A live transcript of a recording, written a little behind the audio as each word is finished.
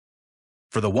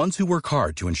For the ones who work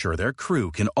hard to ensure their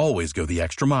crew can always go the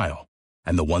extra mile,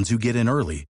 and the ones who get in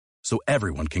early so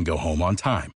everyone can go home on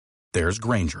time, there's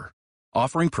Grainger,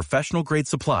 offering professional-grade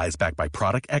supplies backed by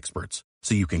product experts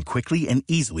so you can quickly and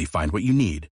easily find what you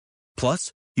need.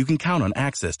 Plus, you can count on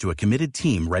access to a committed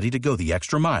team ready to go the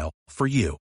extra mile for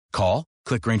you. Call,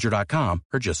 click Grainger.com,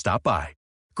 or just stop by.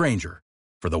 Grainger,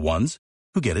 for the ones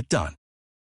who get it done.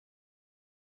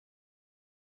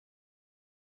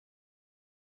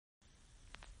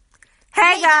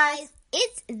 Hey guys,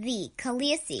 it's the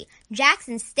Khaleesi,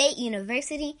 Jackson State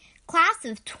University, class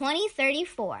of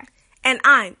 2034. And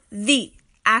I'm the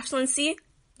Ashlyn C.,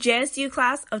 JSU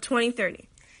class of 2030.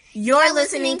 You're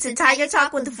listening to Tiger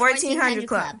Talk with the 1400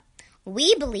 Club.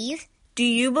 We believe. Do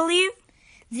you believe?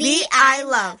 The I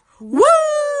love. Woo!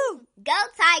 Go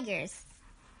Tigers!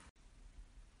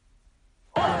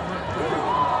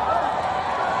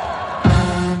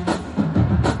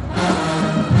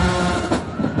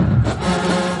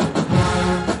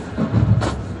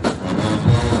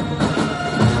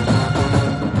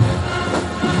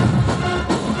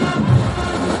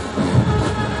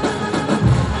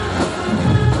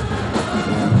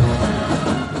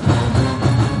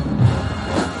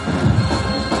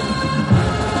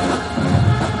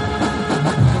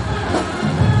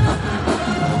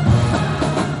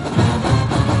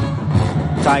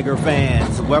 Tiger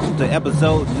fans, welcome to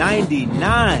episode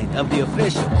 99 of the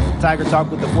official Tiger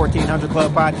Talk with the 1400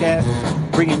 Club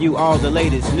podcast, bringing you all the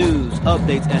latest news,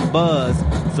 updates, and buzz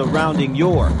surrounding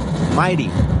your mighty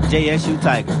JSU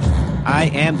Tigers. I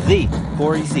am the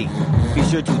Corey C. Be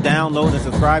sure to download and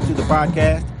subscribe to the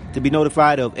podcast to be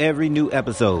notified of every new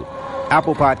episode.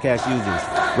 Apple Podcast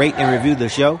users, rate and review the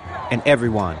show, and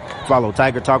everyone, follow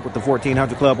Tiger Talk with the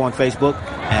 1400 Club on Facebook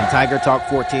and Tiger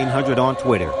Talk 1400 on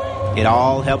Twitter. It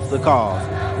all helps the cause,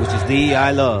 which is the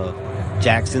I love,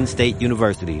 Jackson State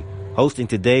University. Hosting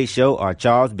today's show are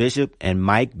Charles Bishop and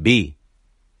Mike B.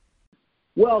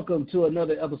 Welcome to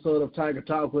another episode of Tiger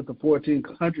Talk with the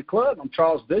 1400 Club. I'm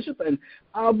Charles Bishop, and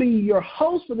I'll be your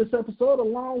host for this episode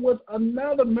along with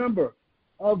another member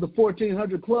of the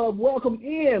 1400 Club. Welcome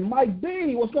in, Mike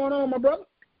B. What's going on, my brother?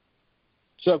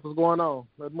 Chuck, what's going on?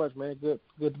 Not much, man. Good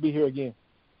to be here again.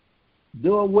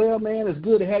 Doing well, man. It's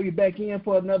good to have you back in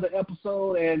for another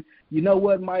episode. And you know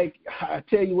what, Mike? I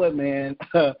tell you what, man,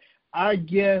 our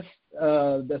guest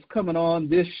that's coming on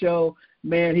this show,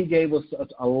 man, he gave us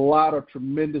a lot of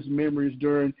tremendous memories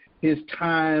during his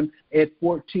time at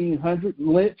 1400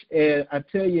 Lynch. And I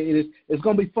tell you, it's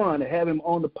going to be fun to have him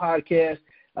on the podcast.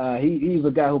 He's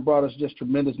a guy who brought us just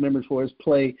tremendous memories for his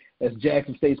play as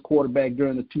Jackson State's quarterback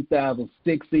during the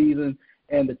 2006 season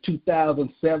and the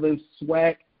 2007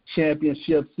 SWAC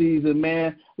championship season,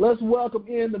 man. Let's welcome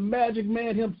in the Magic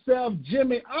Man himself,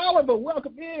 Jimmy Oliver.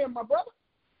 Welcome in, my brother.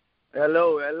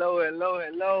 Hello.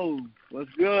 What's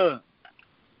good?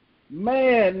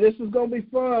 Man, this is going to be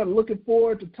fun. Looking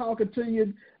forward to talking to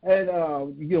you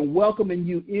and welcoming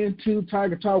you into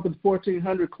Tiger Talk with the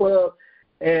 1400 Club.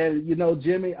 And,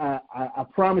 Jimmy, I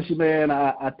promise you, man,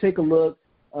 I take a look,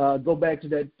 go back to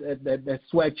that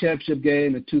SWAC championship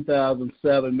game in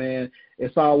 2007, man.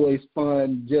 It's always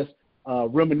fun, just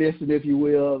reminiscing, if you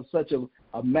will. Such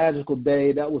a magical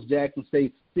day. That was Jackson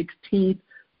State's 16th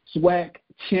SWAC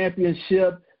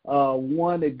championship,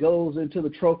 one that goes into the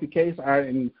trophy case.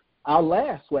 Our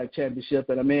last SWAC championship,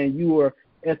 and, man, you were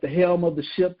at the helm of the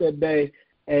ship that day.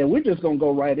 And we're just going to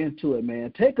go right into it,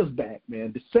 man. Take us back,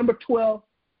 man. December 12th,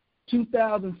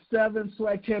 2007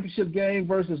 SWAC championship game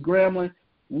versus Grambling.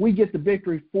 We get the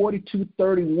victory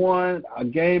 42-31, a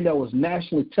game that was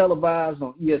nationally televised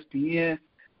on ESPN.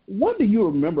 What do you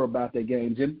remember about that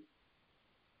game, Jim?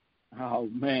 Oh,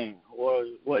 man. Well,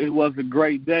 it was a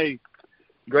great day.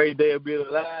 Great day to be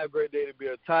alive, great day to be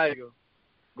a Tiger.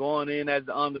 Going in as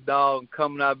the underdog and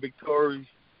coming out victorious.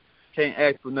 Can't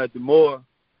ask for nothing more.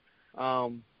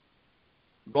 Going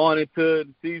into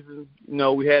the season,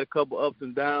 we had a couple ups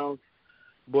and downs,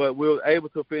 but we were able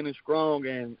to finish strong.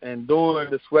 And during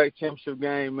the SWAC championship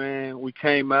game, man, we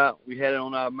came out. We had it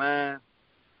on our mind.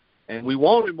 And we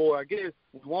wanted more, I guess.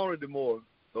 We wanted it more.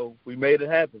 So we made it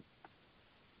happen.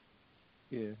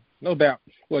 Yeah, no doubt.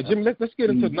 Well, Jimmy, let's get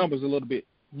into the numbers a little bit.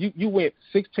 You went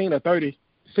 16 for 30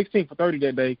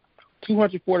 that day,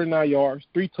 249 yards,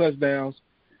 3 touchdowns.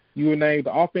 You were named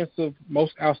the offensive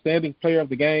most outstanding player of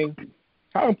the game.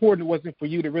 How important was it for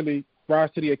you to really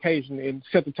rise to the occasion and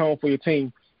set the tone for your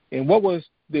team? And what was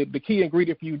the key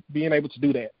ingredient for you being able to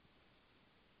do that?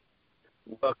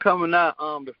 Well, coming out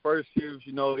the first series,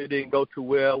 it didn't go too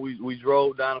well. We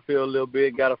drove down the field a little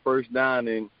bit, got a first down,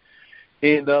 and I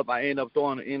ended up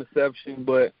throwing an interception.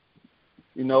 But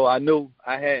You know, I knew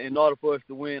in order for us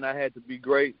to win, I had to be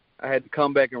great. I had to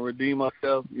come back and redeem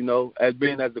myself. You know, as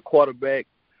the quarterback,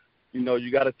 you know,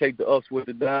 you got to take the ups with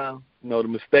the downs. You know, the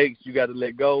mistakes you got to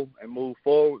let go and move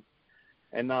forward.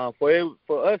 And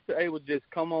for us to able to just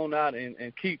come on out and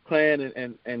keep playing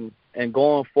and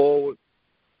going forward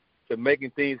to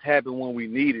making things happen when we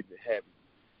needed to happen.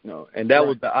 You know, and that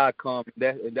was the outcome.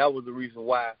 That was the reason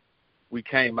why we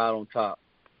came out on top.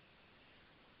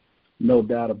 No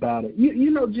doubt about it. You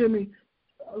know, Jimmy,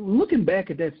 looking back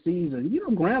at that season, you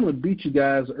know, Grambling beat you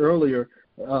guys earlier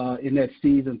in that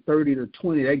season,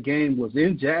 30-20. That game was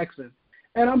in Jackson.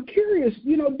 And I'm curious,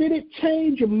 you know, did it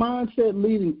change your mindset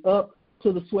leading up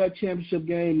to the SWAC championship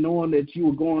game, knowing that you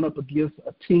were going up against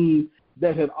a team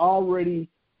that had already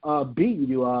beaten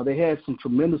you? They had some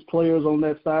tremendous players on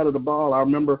that side of the ball. I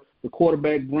remember the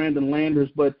quarterback, Brandon Landers.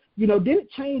 But, you know, did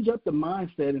it change up the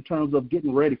mindset in terms of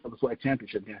getting ready for the SWAC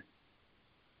championship game?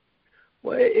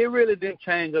 Well, it really didn't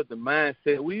change up the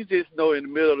mindset. We just know in the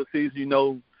middle of the season, you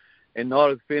know, in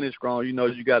order to finish strong, you know,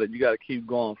 you got to keep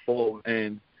going forward.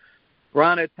 And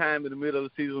around that time in the middle of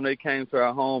the season when they came to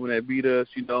our home and they beat us,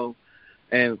 you know,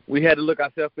 and we had to look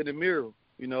ourselves in the mirror.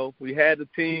 You know, we had the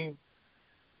team.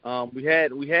 We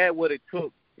had what it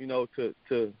took, you know,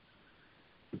 to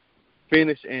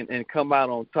finish and come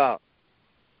out on top.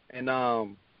 And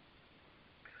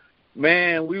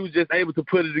man, we was just able to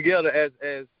put it together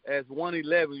as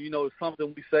 111. You know, it's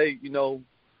something we say, you know,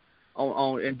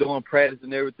 on and doing practice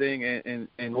and everything,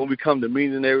 and when we come to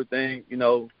meetings and everything, you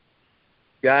know,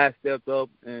 guys stepped up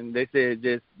and they said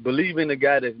just believe in the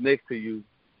guy that's next to you.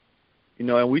 You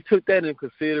know, and we took that into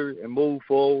consider and moved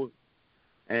forward,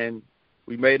 and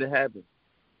we made it happen.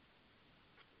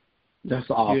 That's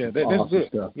awesome. Yeah, that's awesome good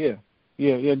stuff.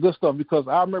 Yeah, good stuff. Because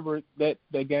I remember that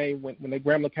game when the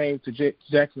Grambling came to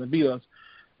Jackson and beat us.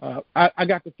 I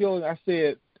got the feeling, I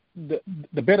said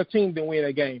the better team didn't win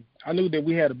that game. I knew that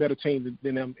we had a better team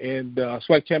than them, and the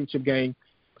SWAC championship game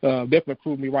definitely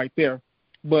proved me right there.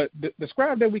 But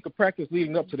describe that week of practice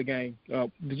leading up to the game.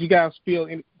 Did you guys feel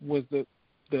was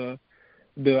the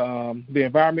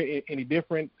environment any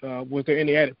different? Was there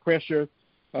any added pressure?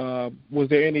 Was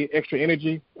there any extra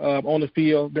energy on the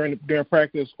field during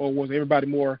practice, or was everybody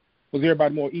more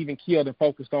even keeled and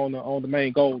focused on the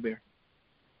main goal there?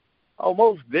 Oh,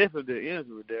 most definitely the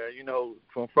energy was there. You know,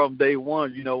 from day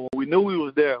one, you know, when we knew we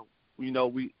was there, you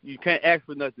know, you can't ask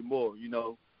for nothing more, you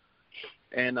know.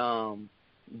 And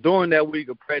during that week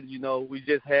of practice, you know, we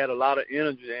just had a lot of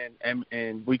energy,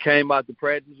 and we came out to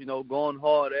practice, you know, going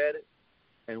hard at it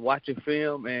and watching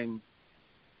film, and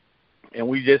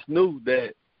we just knew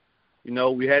that, you know,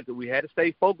 we had to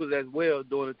stay focused as well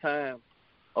during the time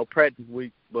of practice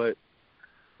week. But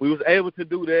we was able to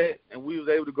do that, and we was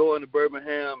able to go into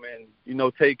Birmingham and, you know,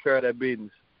 take care of that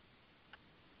business.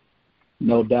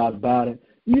 No doubt about it.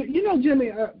 You know,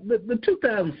 Jimmy, the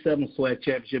 2007 SWAC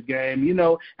championship game, you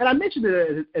know, and I mentioned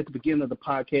it at the beginning of the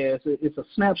podcast, it's a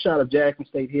snapshot of Jackson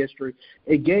State history.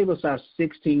 It gave us our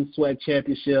 16th SWAC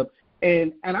championship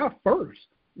and our first,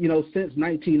 you know, since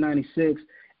 1996.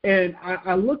 And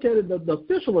I looked at it, the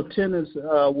official attendance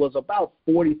was about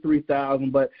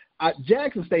 43,000, but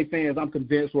Jackson State fans, I'm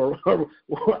convinced, were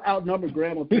outnumbered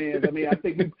Grambling fans. I mean, I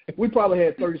think we probably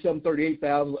had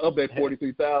 38,000 of that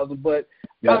 43,000. But,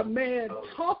 man,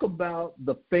 talk about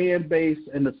the fan base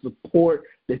and the support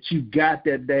that you got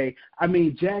that day. I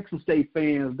mean, Jackson State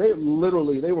fans, they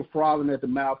were frothing at the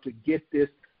mouth to get this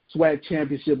SWAC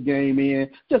championship game in.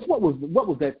 Just what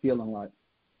was that feeling like?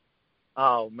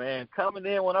 Oh, man, coming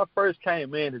in, when I first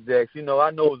came into Jackson, you know,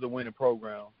 I know it was a winning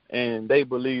program, and they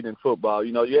believed in football.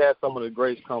 You know, you had some of the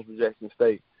greats come from Jackson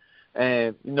State.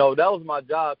 And, you know, that was my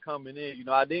job coming in. You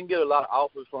know, I didn't get a lot of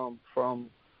offers from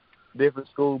different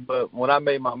schools, but when I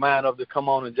made my mind up to come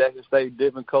on to Jackson State,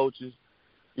 different coaches,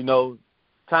 you know,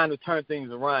 trying to turn things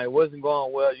around. It wasn't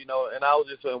going well, you know, and I was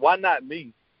just saying, why not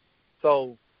me?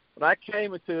 So when I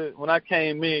came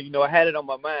in, you know, I had it on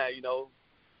my mind, you know,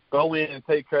 go in and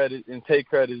take care of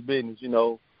this business, you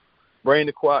know, bring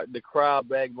the crowd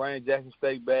back, bring Jackson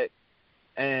State back.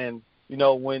 And, you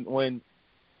know, when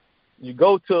you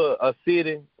go to a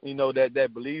city, you know,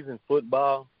 that believes in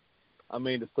football, I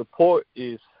mean, the support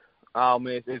is, oh,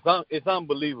 man, it's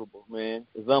unbelievable, man.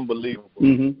 It's unbelievable.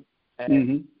 Mm-hmm.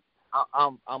 And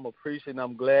I'm appreciative.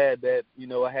 I'm glad that, you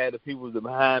know, I had the people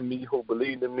behind me who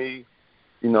believed in me.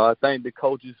 You know, I thank the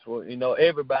coaches for, you know,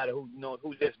 everybody who, you know,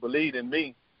 who just believed in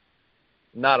me.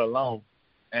 Not alone.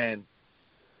 And,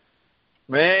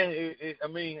 man, I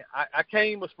mean, I can't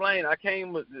even explain.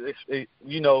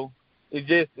 You know,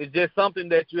 it's just something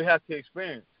that you have to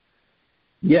experience.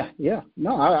 Yeah.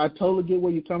 No, I totally get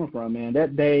where you're coming from, man.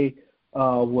 That day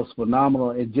was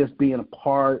phenomenal, and just being a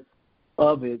part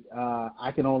of it,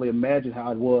 I can only imagine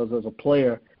how it was as a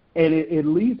player. And it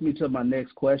leads me to my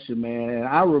next question, man. And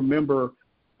I remember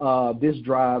this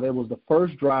drive. It was the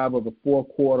first drive of the fourth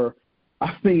quarter.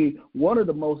 I mean, one of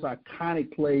the most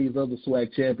iconic plays of the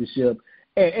SWAC championship.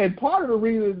 And part of the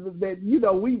reason that, you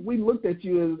know, we looked at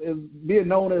you as being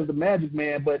known as the Magic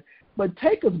Man, but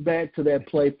take us back to that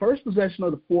play. First possession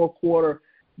of the fourth quarter,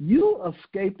 you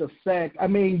escaped a sack. I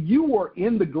mean, you were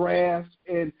in the grass,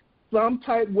 and some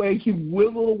type way you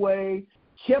wiggled away,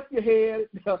 kept your head,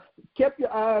 kept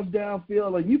your eyes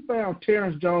downfield, and you found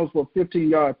Terrence Jones for a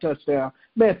 15-yard touchdown.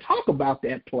 Man, talk about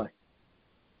that play.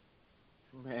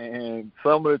 Man,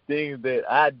 some of the things that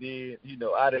I did, you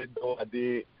know, I didn't know I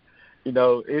did. You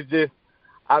know, it's just,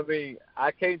 I mean,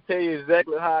 I can't tell you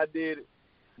exactly how I did it,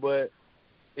 but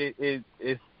it's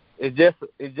just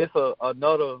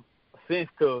another sense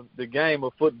to the game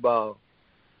of football,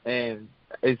 and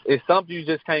it's something you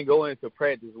just can't go into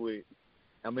practice with.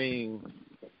 I mean,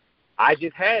 I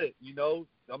just had it, you know.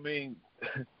 I mean,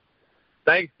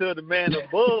 thanks to the man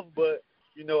above, but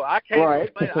you know, I can't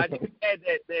explain. I just had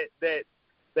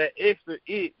that extra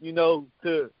it, you know,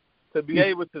 to be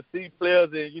able to see players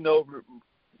and, you know,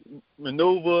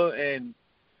 maneuver and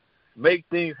make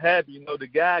things happen. You know, the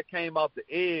guy came off the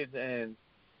edge, and,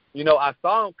 you know, I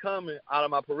saw him coming out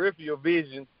of my peripheral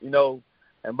vision, you know,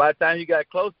 and by the time he got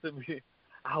close to me,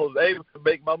 I was able to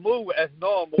make my move as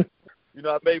normal. You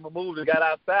know, I made my move and got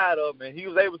outside of him, and he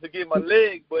was able to get my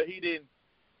leg, but he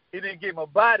didn't get my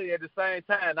body at the same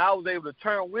time. I was able to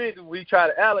turn with him when he tried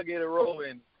to alligator roll,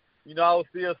 and, you know, I was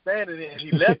still standing there.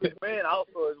 He left his man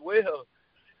also as well,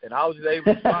 and I was just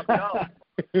able to drop it off.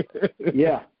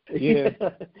 Yeah.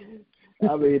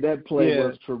 I mean, that play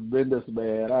was tremendous,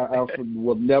 man. I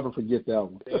will never forget that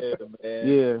one. Yeah,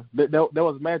 man. Yeah, that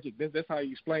was magic. That's how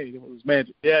you explain it. It was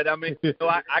magic. Yeah, I mean, you know,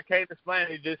 I can't explain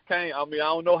it. It just can't. I mean, I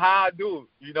don't know how I do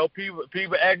it. You know, people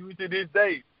ask me to this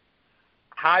day,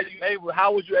 how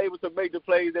was you able to make the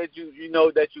plays that you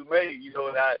made? You know,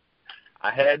 and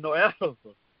I had no answer.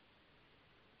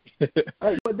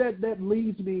 But that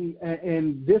leads me,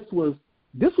 and this was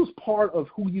part of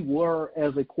who you were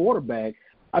as a quarterback.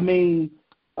 I mean,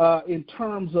 in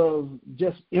terms of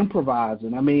just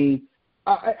improvising. I mean,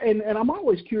 and I'm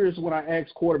always curious when I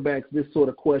ask quarterbacks this sort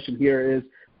of question here is,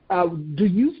 do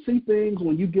you see things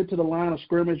when you get to the line of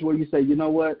scrimmage where you say, you know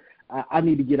what, I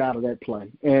need to get out of that play?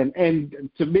 And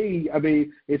to me, I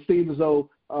mean, it seems as though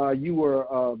you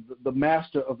were the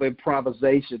master of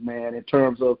improvisation, man, in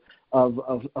terms of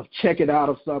checking out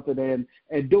of something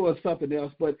and doing something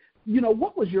else. But, you know,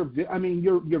 what was your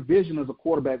vision as a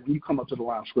quarterback when you come up to the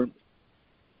line of scrimmage?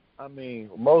 I mean,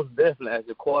 most definitely as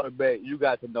a quarterback, you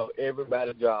got to know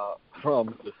everybody's job,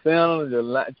 from the center,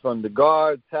 from the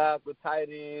guard, tackle, tight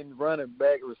end, running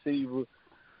back, receiver.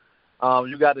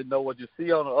 You got to know what you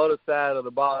see on the other side of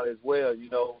the ball as well, you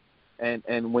know.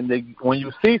 And when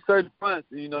you see certain fronts,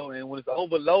 you know, and when it's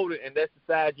overloaded and that's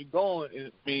the side you're going,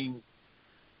 it means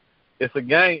it's a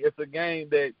game. It's a game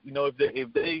that, you know,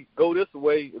 if they go this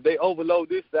way, if they overload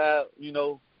this side, you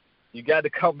know, you got to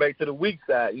come back to the weak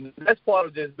side. You know, that's part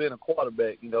of just being a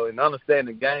quarterback, you know, and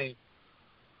understanding the game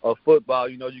of football.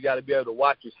 You know, you got to be able to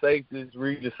watch your safeties,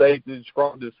 read your safeties, the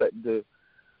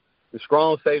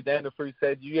strong safety and the free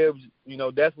safety. You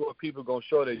know, that's where people gonna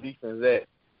show their defense at.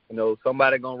 You know,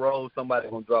 somebody gonna roll, somebody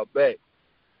gonna drop back,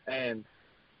 and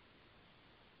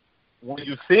when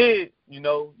you see it, you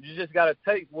know, you just got to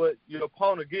take what your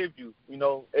opponent gives you. You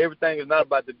know, everything is not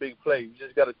about the big play. You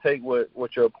just got to take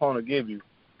what your opponent gives you.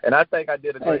 And I think I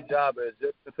did a great job at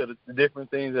adjusting to the different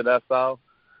things that I saw,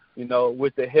 you know,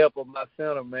 with the help of my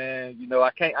center, man. You know,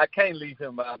 I can't leave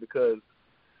him out because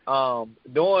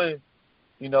doing,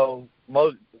 you know,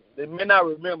 they may not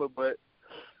remember, but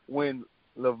when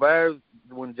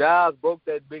Giles broke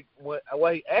that big – well,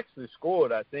 he actually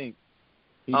scored, I think.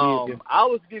 He did. I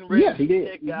was getting ready to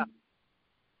check out.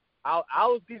 I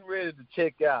was getting ready to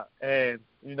check out, and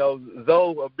you know,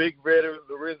 Zoe, a big veteran,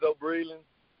 Lorenzo Breland,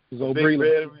 a big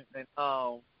veteran,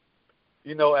 and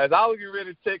you know, as I was getting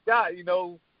ready to check out, you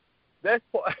know, that's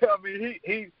part. I mean,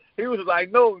 he was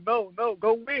like, no,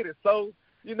 go with it. So,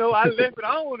 you know, I left it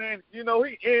on, and you know,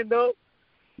 he ended up,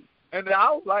 and I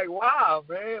was like, wow,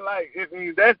 man, like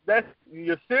that's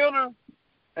your center.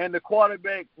 And the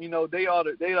quarterback, you know, they are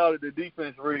the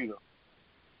defense reader,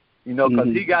 you know, because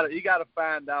he got to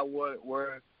find out where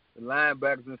the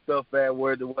linebackers and stuff at,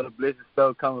 where the blitz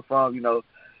stuff coming from, you know.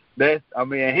 That's, I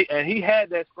mean, and he had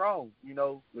that strong, you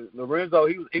know. Lorenzo,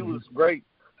 he was a great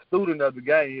student of the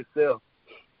game himself,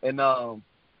 and I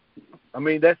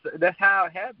mean that's how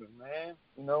it happened, man,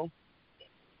 you know.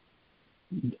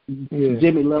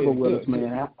 Jimmy Level with us,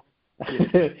 man.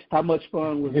 How much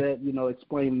fun was that,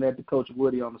 explaining that to Coach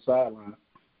Woody on the sideline?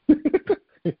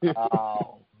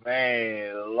 Oh,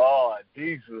 man, Lord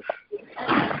Jesus.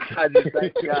 I just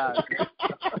thank God.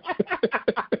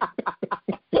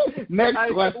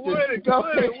 Next question. Woody, I'm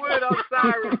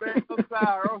sorry, man. I'm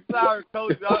sorry,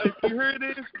 Coach. If you hear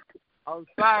this, I'm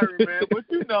sorry, man. But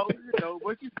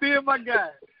but you still my guy.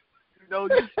 You still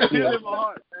in my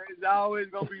heart, man. It's always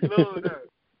going to be love there.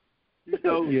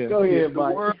 Go ahead,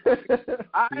 Mike.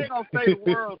 I ain't going to say the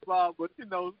world saw it, but,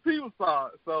 people saw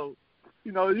it. So,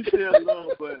 you still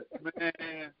love. But,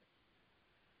 man,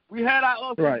 we had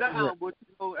our ups and downs, but,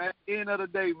 at the end of the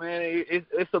day, man,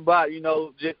 it's about,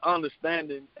 just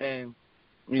understanding and,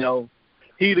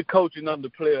 he the coach and I'm the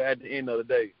player at the end of the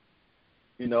day.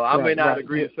 I may not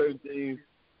agree with certain things,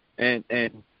 and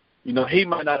he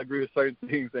might not agree with certain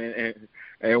things, and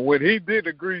when he did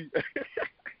agree,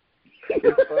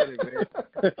 it's funny, man.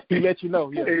 He let you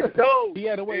know, yeah. It showed. He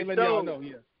had a way of letting y'all know,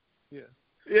 yeah.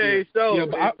 It showed. Yeah,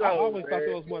 but I always thought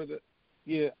that was one of the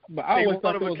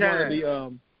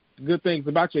good things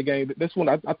about your game. That's one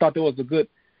I thought that was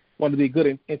one of the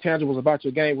good intangibles about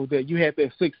your game was that you had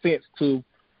that sixth sense to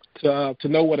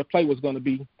know what a play was going to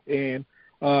be, and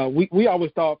we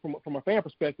always thought from a fan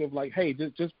perspective, like, hey,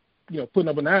 just put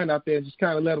number 9 out there and just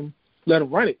kind of let him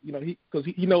run it, because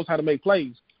he knows how to make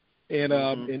plays, and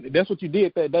and that's what you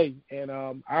did that day. And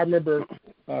I remember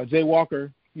Jay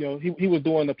Walker, he was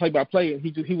doing the play-by-play, and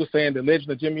he was saying the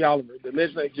legend of Jimmy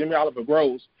Oliver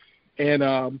grows,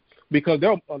 and because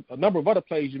there are a number of other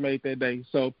plays you made that day.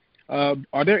 So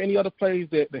are there any other plays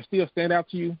that still stand out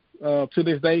to you to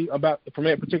this day from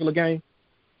that particular game?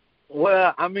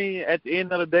 Well, I mean, at the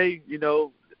end of the day,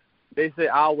 they say,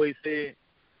 I always said,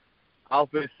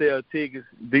 offense sell tickets,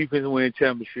 defense win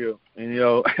championship. And,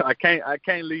 I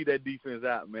can't leave that defense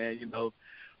out, man.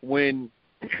 When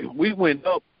we went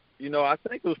up, I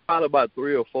think it was probably about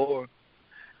 3 or 4,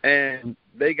 and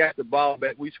they got the ball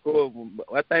back. We scored.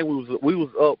 I think we was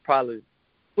up probably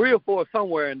 3 or 4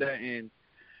 somewhere in there, and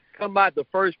come out the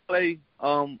first play,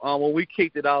 when we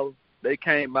kicked it off, they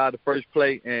came by the first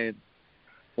play, and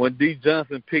when D.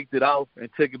 Johnson picked it off and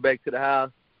took it back to the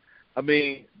house, I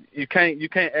mean, you can't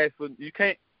ask for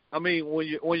I mean,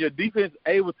 when your defense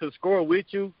able to score with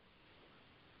you,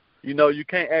 you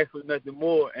can't ask for nothing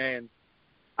more, and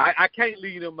I can't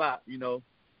leave them out.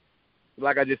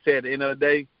 Like I just said, at the end of the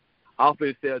day,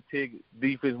 offense sell tickets,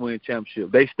 defense win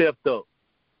championship. They stepped up.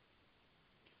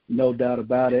 No doubt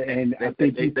about it, and I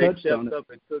think you touched on it. They stepped up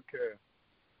and took care.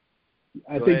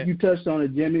 I think you touched on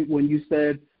it, Jimmy, when you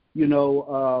said,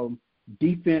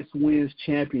 defense wins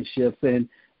championships, and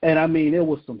I mean, there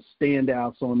was some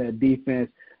standouts on that defense.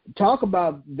 Talk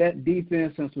about that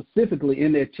defense, and specifically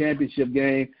in that championship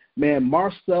game, man.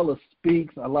 Marcellus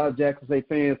Speaks. A lot of Jackson State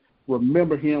fans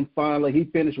remember him fondly. He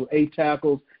finished with 8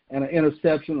 tackles and an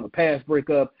interception, a pass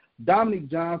breakup. Dominique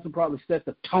Johnson probably set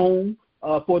the tone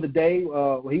for the day.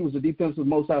 He was the defensive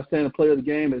most outstanding player of the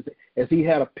game as he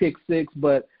had a pick 6.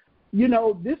 But,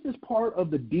 this is part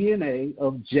of the DNA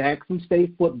of Jackson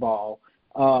State football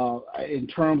in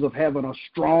terms of having a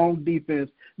strong defense.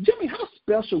 Jimmy, how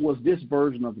special was this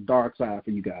version of the dark side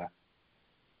for you guys?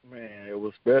 Man, it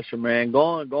was special, man.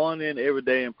 Going in every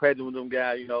day and practicing with them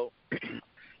guys,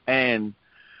 and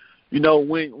when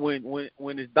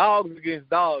it's dogs against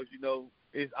dogs,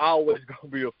 it's always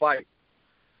gonna be a fight.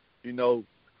 They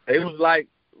was like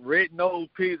red nose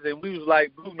pigs and we was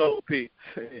like blue nose pigs,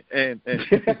 and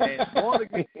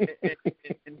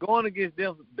going against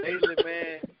them daily,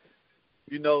 man.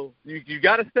 You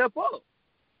got to step up.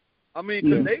 I mean,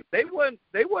 cause they wasn't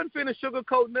finna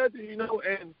sugarcoat nothing, and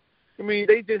I mean,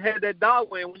 they just had that dog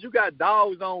win. When you got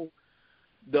dogs on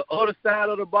the other side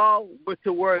of the ball,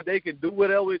 to where they can do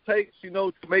whatever it takes,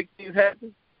 to make things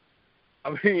happen. I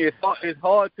mean, it's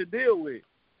hard to deal with,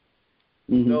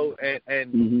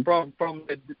 and from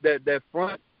that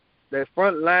front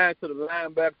line to the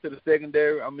linebacker to the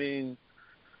secondary. I mean,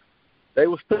 they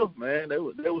was tough, man. They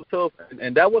was tough,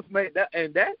 and that was made that,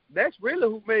 and that's really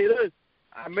who made us.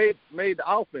 I made the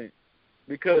offense,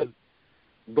 because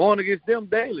going against them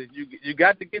daily, you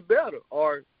got to get better,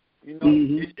 or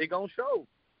it gonna show.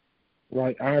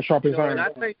 Right, iron sharpens iron. And I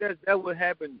think that would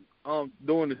happen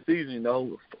during the season,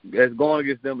 as going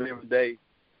against them every day,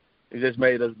 it just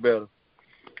made us better.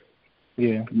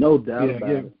 Yeah, no doubt about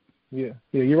it. Yeah,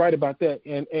 you're right about that,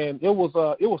 and it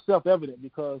was self-evident,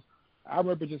 because I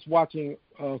remember just watching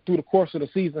through the course of the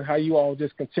season how you all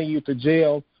just continued to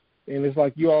gel, and it's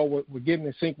like you all were getting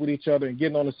in sync with each other and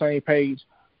getting on the same page.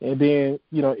 And then,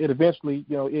 it eventually,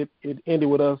 it ended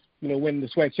with us, winning the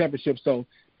SWAC championship. So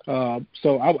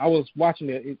So I was watching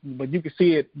it, but you can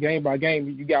see it game by game.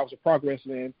 You guys are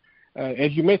progressing, and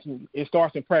as you mentioned, it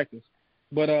starts in practice.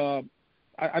 But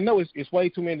I know it's way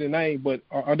too many to name. But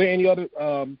are there any other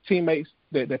teammates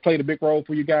that played a big role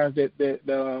for you guys that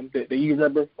you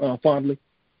remember fondly?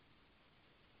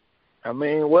 I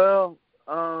mean, well,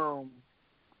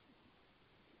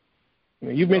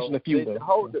 you mentioned a few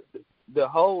though. The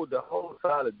whole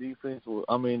side of defense,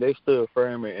 I mean, they stood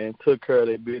firm and took care of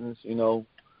their business, you know.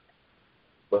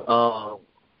 But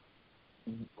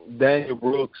Daniel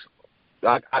Brooks,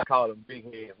 I call him Big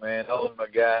Head, man. That was my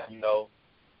guy, you know.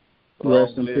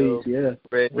 Rest in peace, yeah.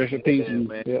 Rest in peace,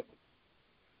 man. Yep.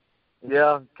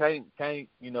 Yeah, can't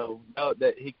you know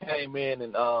that he came in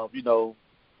and you know,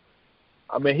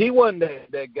 I mean he wasn't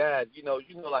that guy, you know,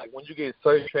 like when you get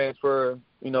search transfer,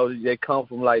 you know, they come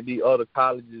from like the other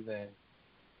colleges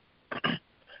and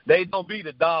they don't be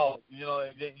the dog, you know,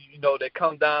 they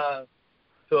come down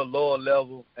to a lower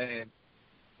level and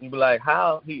you be like,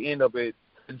 how he end up at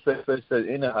such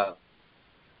anyhow.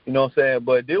 You know what I'm saying?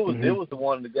 But it was the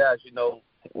one of the guys, you know,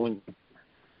 when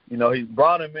you know, he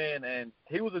brought him in, and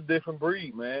he was a different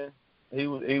breed, man. He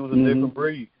was a different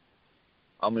breed.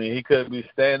 I mean, he could be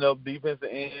stand-up defensive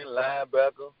end,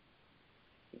 linebacker.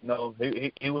 You know,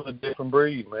 he was a different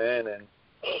breed, man. And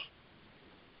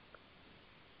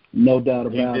no doubt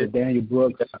about it. Daniel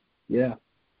Brooks, yeah,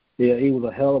 he was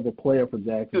a hell of a player for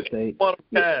Jackson State. One of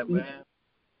a kind, man.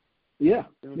 Yeah,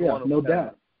 no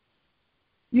doubt.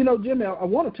 You know, Jimmy, I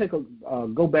want to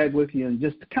go back with you and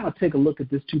just kind of take a look at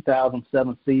this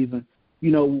 2007 season.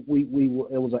 You know,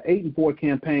 it was an 8-4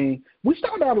 campaign. We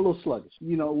started out a little sluggish.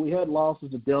 You know, we had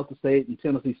losses to Delta State and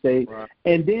Tennessee State, right.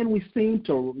 And then we seemed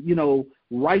to, you know,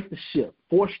 right the ship.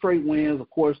 4 straight wins, of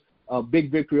course, a big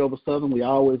victory over Southern. We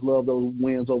always love those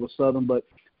wins over Southern, but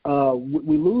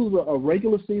we lose a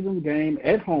regular season game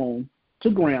at home to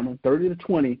Grambling,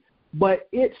 30-20. But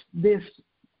it's this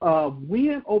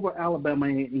win over Alabama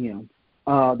A&M,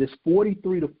 this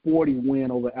 43-40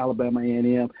 win over Alabama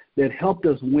A&M that helped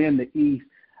us win the East.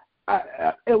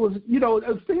 It was, you know,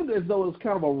 it seemed as though it was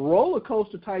kind of a roller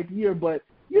coaster type year. But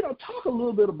you know, talk a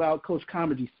little bit about Coach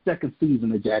Comegye's second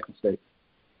season at Jackson State.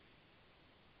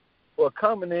 Well,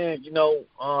 coming in, you know,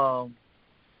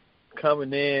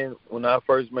 when I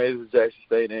first made it to Jackson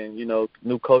State, and you know,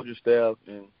 new coaching staff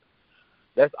and.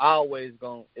 That's always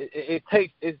going.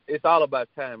 It's all about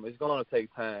time. It's going to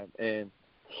take time, and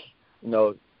you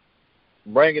know,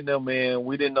 bringing them in.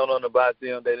 We didn't know nothing about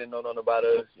them. They didn't know nothing about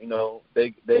us. You know,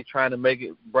 they trying to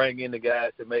bring in the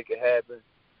guys to make it happen.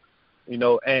 You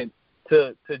know, and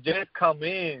to just come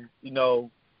in, you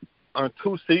know, on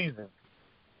 2 seasons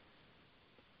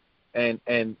and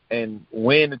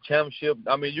win the championship.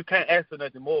 I mean, you can't ask for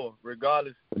nothing more,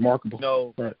 regardless. Remarkable. You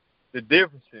know, right. The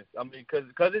differences. I mean,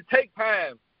 because it takes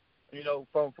time, you know,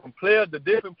 from players, the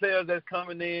different players that's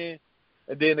coming in,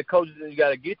 and then the coaches. You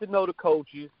got to get to know the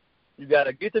coaches. You got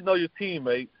to get to know your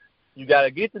teammates. You got to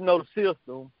get to know the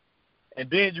system, and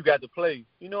then you got to play.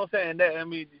 You know what I'm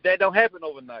saying? That don't happen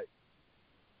overnight.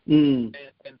 And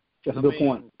that's a good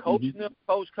point. Coach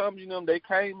Comegye, them, they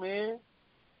came in.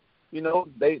 You know,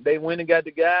 they went and got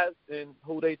the guys and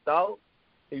who they thought.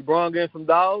 He brought in some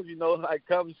dogs, you know, like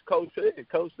Coach said.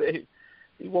 Coach said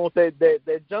he wants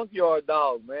that junkyard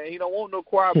dog, man. He don't want no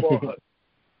choir boy.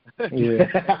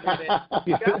 Yeah.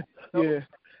 Yeah.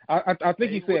 I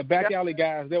think he said back alley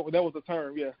guys. That was the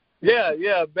term, yeah.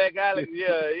 Yeah, back alley.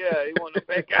 Yeah. He want the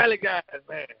back alley guys,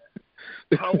 man.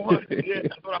 I want it. Yeah,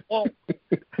 that's what I want.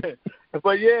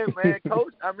 But yeah, man,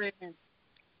 Coach. I mean,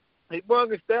 he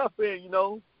brought his staff in, you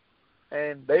know.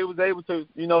 And they was able to,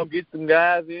 you know, get some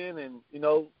guys in, and you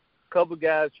know, a couple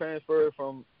guys transferred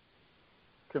from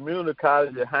community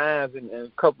college at Hines, and a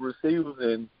couple receivers,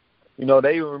 and you know,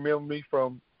 they remember me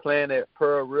from playing at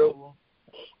Pearl River,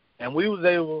 and we was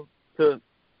able to,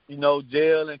 you know,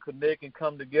 gel and connect and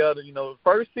come together. You know, the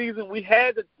first season we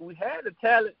had the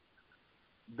talent.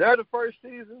 They're the first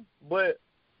season, but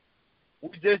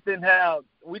we just didn't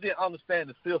understand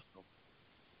the system.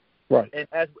 Right. And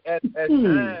as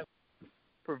time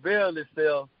prevailed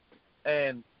itself,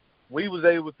 and we was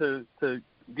able to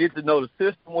get to know the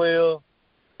system well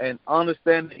and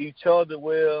understand each other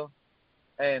well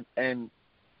and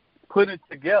put it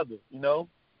together, you know,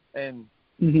 and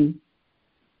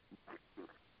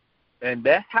and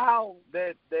that's how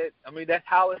that's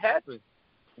how it happened,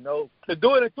 you know. To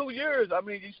do it in 2 years, I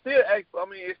mean,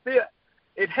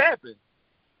 it happened,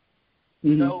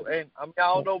 you know. And I mean,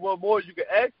 I don't know what more you can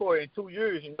ask for in 2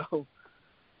 years, you know.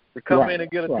 To come in and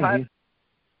get a title.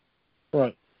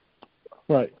 Right.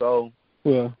 So.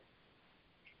 Well,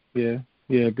 yeah.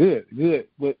 Yeah, good.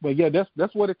 But yeah,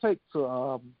 that's what it takes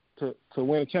to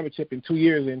win a championship in 2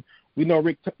 years. And we know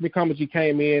Rick Comegy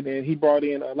came in and he brought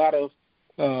in a lot of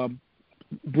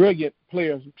brilliant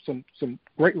players, some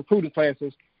great recruiting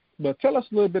classes. But tell us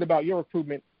a little bit about your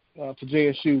recruitment to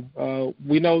JSU.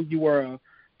 We know you were a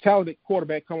talented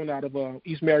quarterback coming out of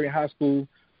East Marion High School.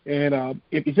 And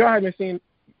if y'all haven't seen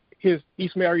his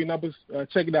East Marion numbers,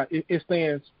 check it out. It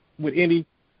stands with any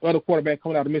other quarterback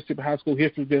coming out of Mississippi high school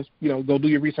history. Just, go do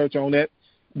your research on that.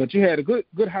 But you had a good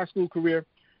high school career.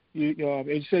 As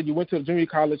you said, you went to the junior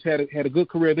college, had a good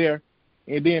career there.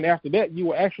 And then after that, you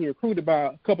were actually recruited by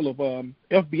a couple of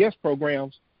FBS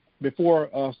programs before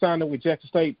signing with Jackson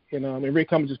State in Rick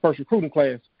Comege's first recruiting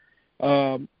class.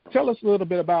 Tell us a little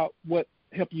bit about what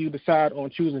helped you decide on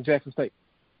choosing Jackson State.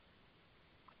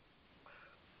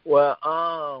 Well,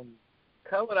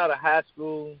 coming out of high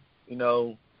school,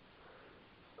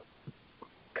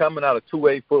 coming out of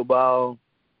 2A football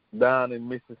down in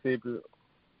Mississippi,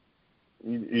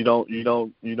 you don't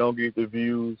get the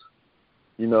views,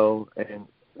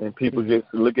 and people just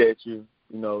look at you,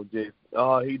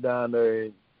 he down there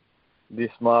in this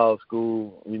small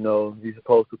school, he's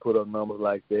supposed to put up numbers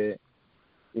like that,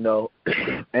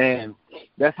 and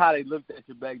that's how they looked at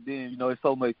you back then. There's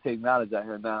so much technology out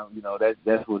here now,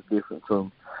 that's what's different to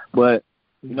them. But,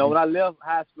 when I left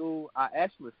high school, I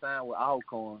actually signed with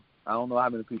Alcorn. I don't know how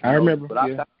many people I remember, but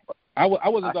yeah. I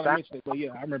wasn't going to mention it, but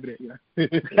yeah, I remember that,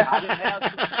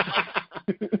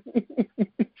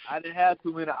 I didn't have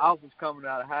too many offers coming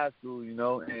out of high school,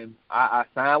 and I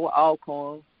signed with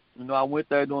Alcorn. I went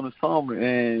there during the summer,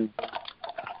 and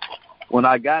when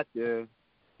I got there,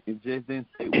 it just didn't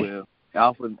sit well.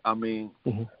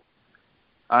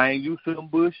 I ain't used to them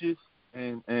bushes,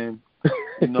 and I'm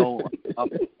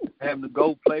having to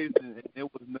go places, and it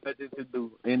was nothing to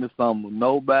do in the summer.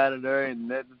 Nobody there and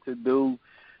nothing to do.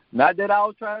 Not that I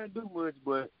was trying to do much,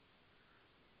 but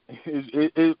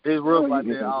it's rough out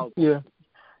there. Yeah.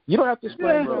 You don't have to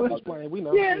explain, bro. Explain. We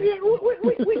know. Yeah, we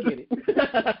get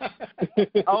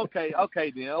it.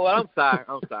 Okay then. Well, I'm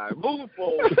sorry. Moving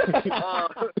forward.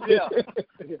 Yeah.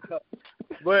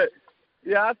 But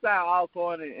yeah, I signed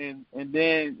Alcorn, and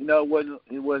then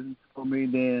it wasn't for me.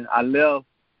 Then I left,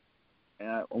 and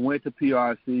I went to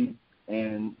PRC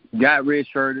and got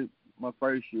redshirted my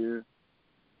first year.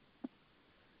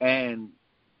 And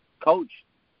Coach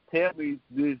he'll tell me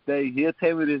this day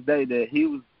that he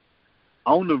was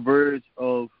on the verge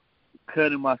of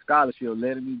cutting my scholarship,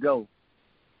 letting me go.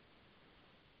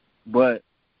 But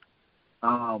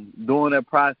during that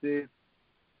process,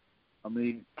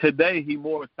 today he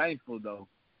more thankful though.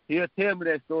 He'll tell me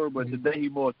that story, but today he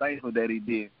more thankful that he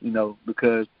did,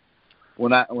 because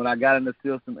when I got in the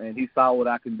system and he saw what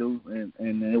I could do, and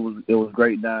it was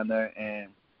great down there. And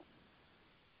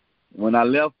when I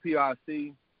left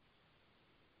PRC,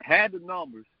 had the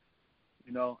numbers,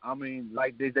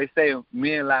 like they say,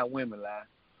 men lie, women lie,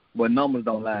 but numbers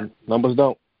don't lie. Numbers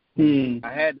don't. I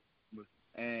had the numbers,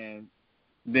 and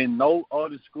then no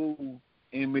other school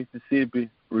in Mississippi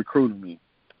recruited me.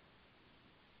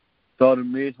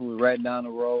 Southern Miss was right down the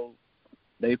road.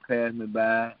 They passed me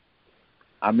by.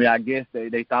 I guess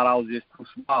they thought I was just too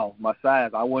small. My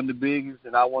size, I wasn't the biggest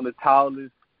and I wasn't the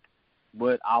tallest,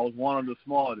 but I was one of the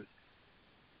smartest.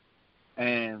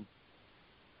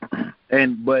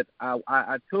 But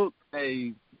I took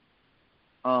a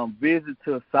visit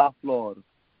to South Florida,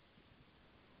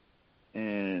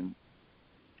 and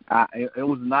it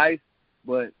was nice,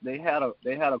 but they had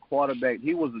a quarterback.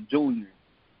 He was a junior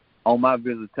on my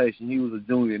visitation. He was a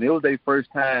junior, and it was their first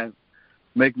time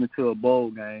making it to a bowl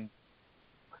game.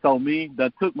 So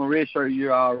that took my redshirt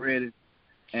year already,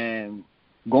 and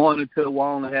going into I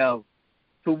only have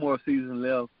 2 more seasons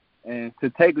left, and to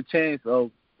take a chance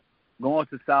of going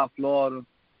to South Florida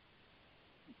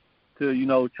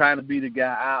to, trying to be the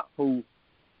guy out who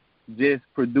just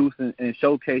produced and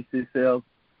showcased himself,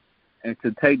 and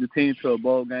to take the team to a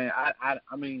bowl game,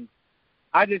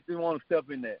 I just didn't want to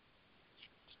step in that.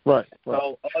 Right.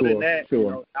 So other than that,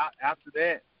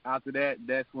 after that,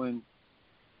 that's when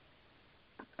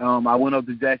I went up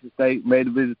to Jackson State, made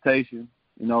a visitation.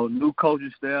 New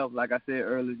coaching staff, like I said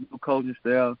earlier, new coaching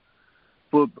staff,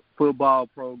 football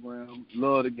program,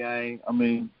 love the game.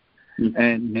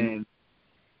 And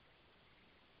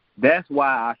that's why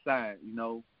I signed.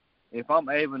 If I'm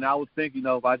able, and I was thinking,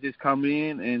 if I just come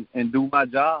in and do my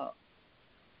job,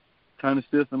 turn the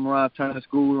system around, turn the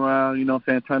school around,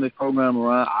 turn this program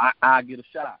around, I get a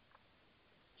shot.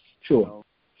 Sure.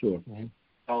 Mm-hmm.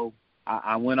 So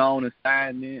I went on and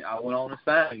signed in.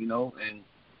 And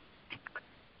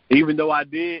even though I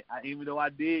did, I ended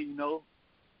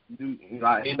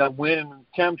up winning the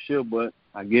championship, but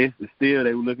I guess it's still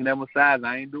they were looking at my size.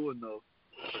 I ain't doing no.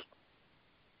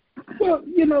 Well,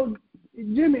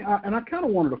 Jimmy, I kind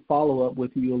of wanted to follow up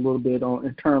with you a little bit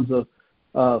in terms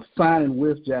of signing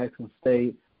with Jackson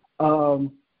State,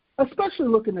 especially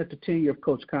looking at the tenure of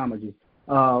Coach Comegy,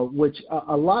 which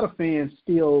a lot of fans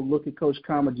still look at Coach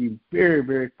Comegy very,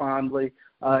 very fondly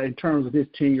in terms of his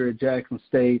tenure at Jackson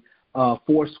State. 4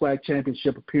 SWAC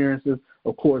championship appearances,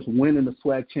 of course, winning the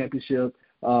SWAC championship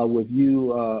with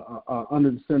you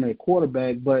under the center at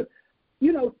quarterback. But,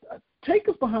 take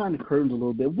us behind the curtains a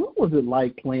little bit. What was it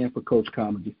like playing for Coach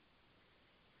Comegy?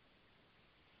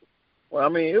 Well, I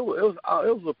mean, it was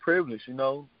a privilege,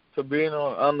 to being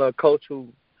under a coach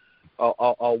who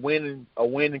a winning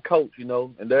coach,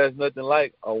 and there's nothing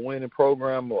like a winning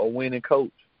program or a winning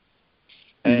coach.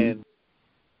 Mm-hmm. And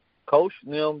Coach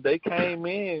them, they came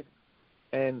in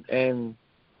and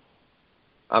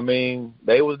I mean,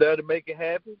 they was there to make it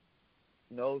happen,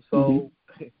 so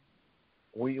mm-hmm.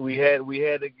 we had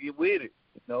to get with it,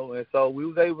 and so we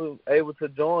was able to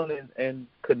join and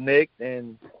connect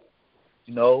and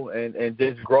and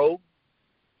just grow,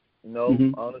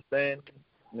 mm-hmm. understand,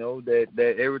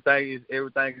 that everything is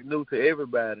new to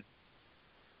everybody,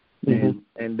 mm-hmm.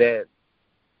 and that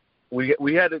we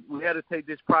had to take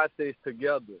this process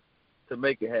together to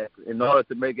make it happen. In order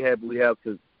to make it happen, we have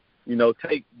to,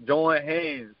 join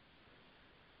hands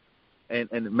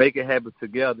and make it happen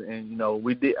together. And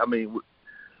we did. I mean,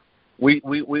 we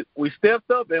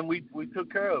stepped up and we took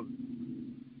care of it.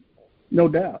 No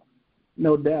doubt.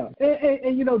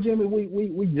 And Jimmy,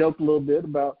 we joked a little bit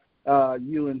about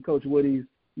you and Coach Woody's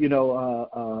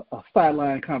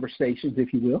sideline conversations,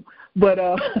 if you will. But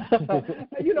I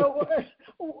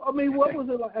mean, what was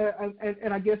it like?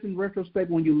 And I guess in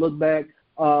retrospect, when you look back,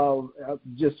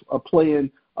 just playing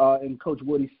in Coach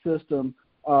Woody's system,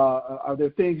 are there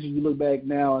things you look back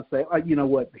now and say, you know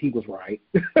what, he was right?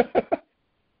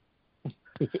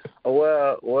 I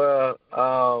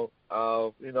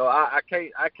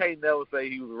can't never say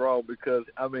he was wrong because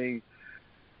I mean,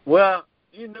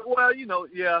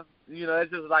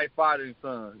 it's just like father and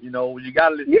son. You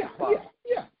gotta listen to father.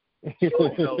 Yeah.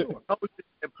 Coach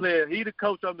and player, he the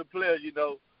coach, I'm the player.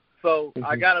 So mm-hmm.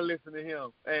 I gotta listen to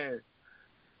him.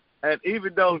 And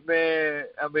even though, man,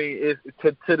 I mean, it's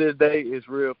to this day, it's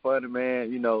real funny,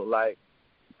 man. Like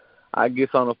I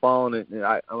get on the phone and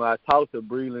I talk to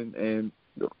Breland, and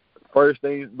the first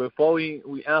thing before we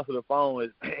answer the phone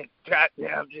is, man,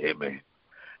 goddamn Jimmy.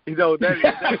 That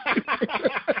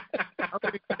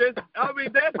I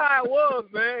mean, that's how it was,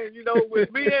 man.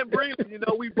 With me and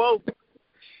Breland, we both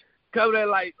come there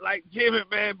like Jimmy,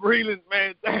 man, Breland,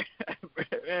 man.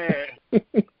 Man.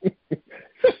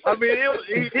 I mean,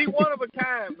 he one of a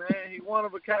kind, man. He one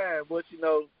of a kind. But,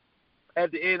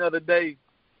 at the end of the day,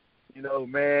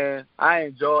 man, I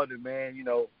enjoyed it, man.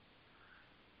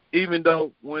 Even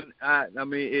though when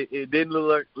it didn't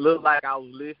look like I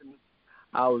was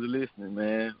listening,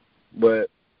 man. But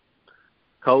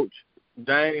Coach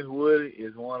James Woody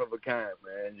is one of a kind,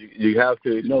 man. You have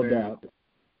to experience. No doubt.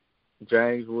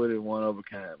 James Woody is one of a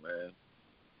kind, man.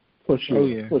 For sure. Oh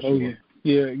yeah. For sure.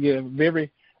 Yeah.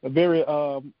 Very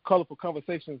colorful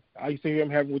conversations I used to hear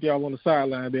him having with y'all on the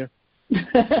sideline there.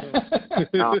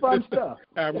 Fun stuff.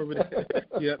 I remember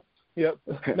that. Yep.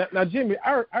 Now, Jimmy,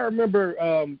 I remember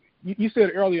you said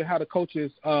earlier how the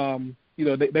coaches,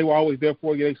 they were always there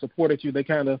for you. They supported you. They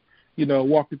kind of,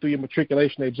 walked you through your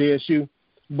matriculation at JSU.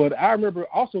 But I remember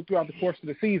also throughout the course of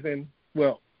the season,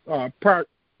 prior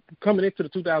coming into the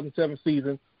 2007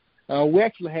 season, we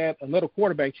actually had another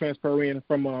quarterback transfer in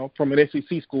from an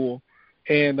SEC school,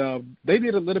 and they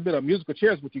did a little bit of musical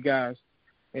chairs with you guys,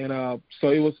 and so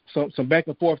it was some back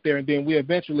and forth there, and then we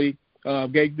eventually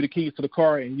gave you the keys to the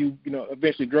car, and you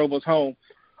eventually drove us home.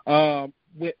 When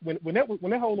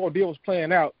that whole ordeal was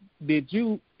playing out, did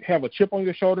you have a chip on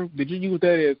your shoulder? Did you use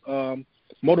that as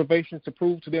motivation to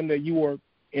prove to them that you were,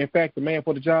 in fact, the man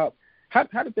for the job? How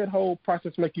did that whole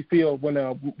process make you feel when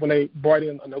they brought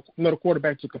in another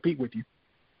quarterback to compete with you?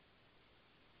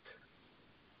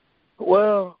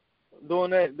 Well,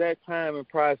 during that time and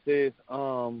process,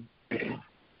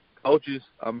 coaches,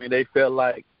 I mean, they felt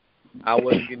like I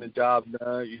wasn't getting the job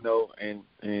done, and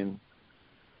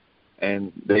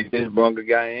they just brought a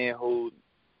guy in who,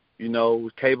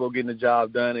 was capable of getting the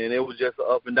job done, and it was just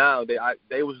up and down.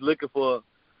 They was looking for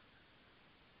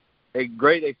a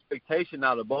great expectation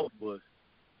out of both of us,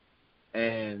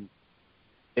 and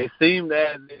it seemed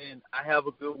as in I have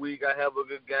a good week, I have a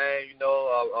good game,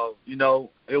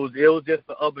 it was just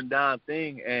an up and down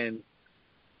thing, and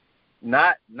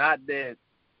not that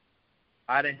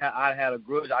I had a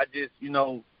grudge. I just,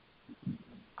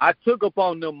 I took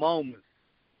upon them moments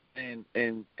and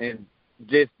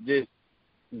just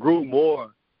grew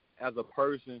more as a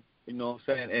person, you know what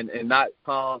I'm saying, and not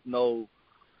cause no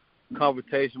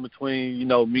conversation between, you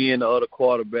know, me and the other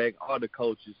quarterback or the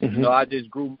coaches. You know, I just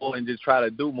grew more and just try to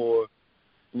do more,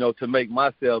 you know, to make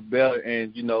myself better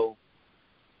and, you know,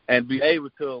 and be able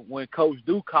to, when coach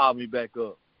do call me back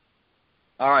up,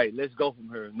 all right, let's go from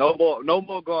here. No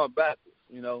more going backwards,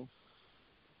 you know.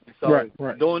 And so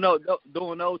right. during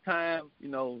those time, you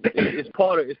know, it's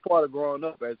part of growing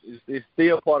up. It's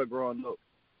still part of growing up,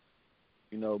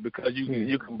 you know, because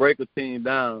you can break a team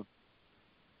down,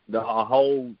 the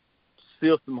whole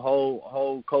system,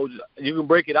 whole coach. You can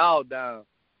break it all down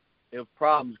if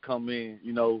problems come in,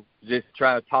 you know, just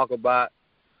trying to talk about,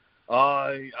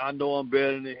 I know I'm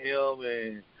better than him,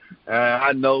 and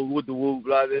I know what the whoop,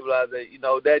 blah, blah, blah, blah. You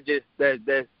know, that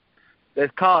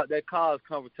cause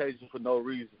conversation for no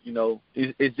reason. You know,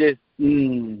 it's just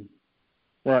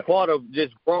part of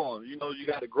just growing. You know, you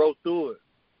got to grow through it.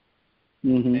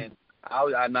 And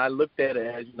I looked at it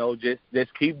as, you know, just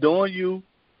keep doing you,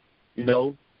 you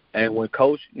know, and when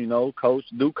coach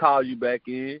do call you back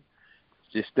in,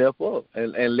 just step up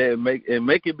and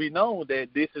make it be known that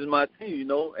this is my team, you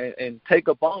know, and take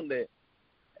up on that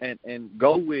and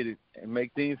go with it and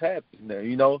make things happen there,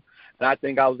 you know. And I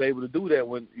think I was able to do that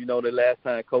when, you know, the last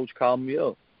time coach called me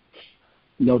up.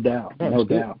 No doubt.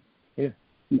 Yeah.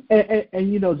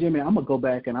 And you know, Jimmy, I'm gonna go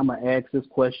back and I'm gonna ask this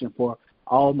question for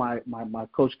all my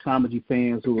Coach Comegy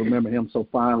fans who remember him so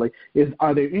fondly.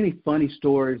 Are there any funny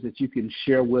stories that you can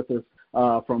share with us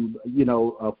from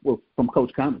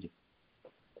Coach Comegy?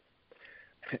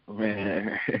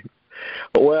 Man,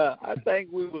 well, I think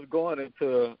we was going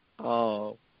into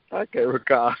I can't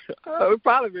recall. It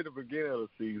probably been the beginning of the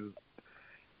season.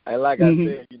 And like I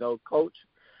said, you know, Coach,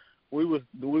 we was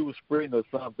sprinting or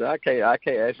something. I can't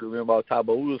actually remember all the time,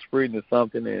 but we was sprinting or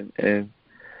something, and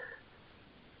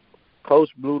Coach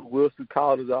Blue Wilson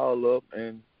called us all up,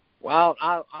 and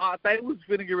I think we was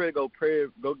finna get ready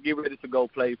to go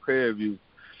play Prairie View.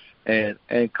 And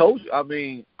Coach, I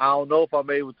mean, I don't know if I'm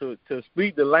able to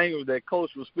speak the language that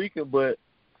Coach was speaking, but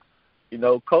you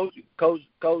know, Coach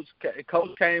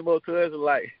came up to us and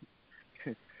like,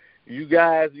 you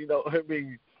guys, you know, I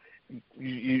mean,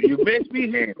 you messed me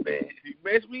here, man. You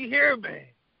messed me here, man.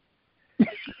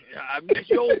 I mess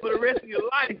you over for the rest of your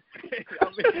life.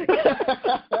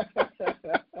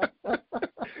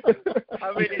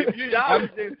 I mean, if y'all was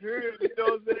just heard, you know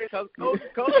what I'm saying? Because Coach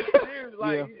is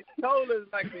like, he told us,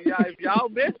 like, if y'all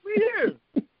mess me here,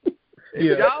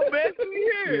 if y'all mess me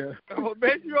here, I'm going to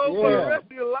mess you over for the rest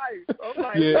of your life. I'm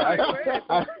like,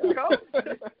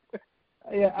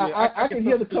 I can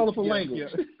hear the colorful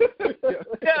language.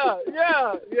 Yeah. I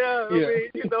mean,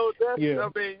 you know, I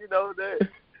mean, you know, that.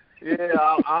 Yeah,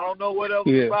 I don't know what else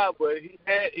was about, but he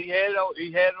had it on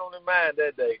his mind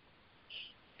that day.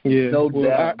 Yeah, no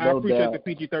doubt. I appreciate the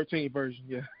PG-13 version.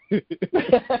 Yeah.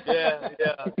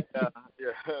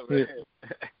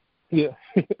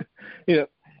 Yeah.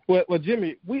 Well,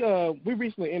 Jimmy, we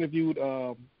recently interviewed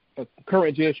a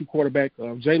current JSU quarterback,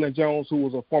 Jalen Jones, who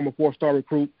was a former 4-star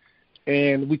recruit,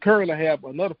 and we currently have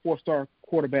another 4-star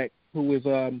quarterback who is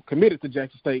committed to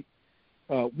Jackson State.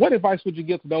 What advice would you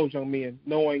give to those young men,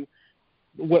 knowing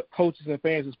what coaches and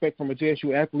fans expect from a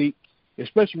JSU athlete,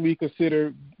 especially when you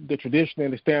consider the tradition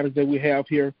and the standards that we have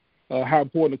here, how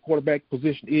important the quarterback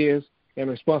position is and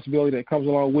the responsibility that comes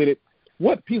along with it?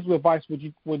 What piece of advice would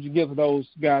you give to those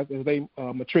guys as they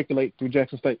matriculate through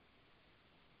Jackson State?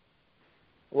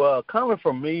 Well, coming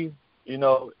from me, you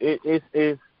know, it's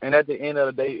and at the end of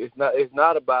the day, it's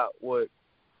not about what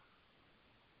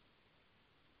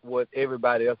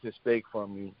everybody else expects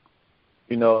from you.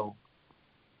 You know,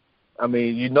 I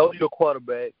mean, you know your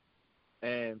quarterback,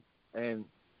 and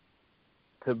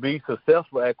to be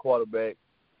successful at quarterback,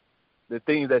 the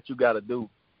things that you got to do,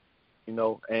 you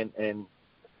know, and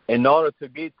in order to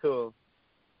get to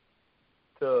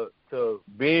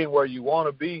being where you want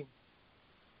to be,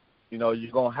 you know,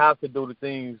 you're gonna have to do the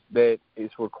things that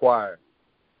is required.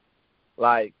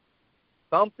 Like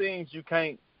some things you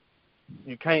can't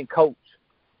coach.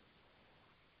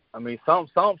 I mean, some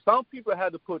people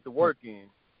have to put the work in.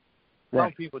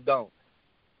 Some people don't.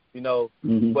 You know,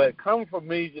 but coming from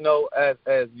me, you know,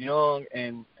 as young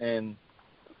and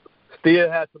still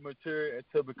have to mature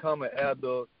to become an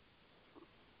adult.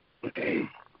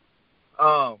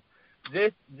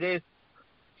 Just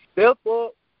step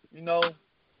up. You know,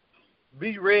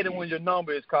 be ready when your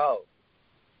number is called.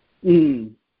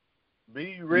 Be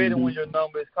ready when your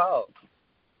number is called.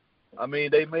 I mean,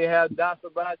 they may have doubts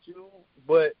about you,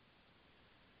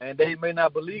 and they may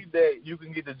not believe that you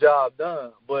can get the job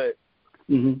done. But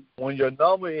when your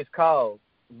number is called,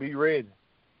 be ready.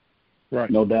 Right.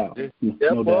 No doubt. Just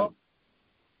No doubt.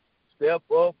 Step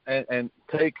up and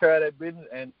take care of that business.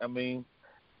 And, I mean,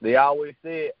 they always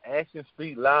said actions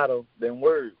speak louder than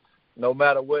words. No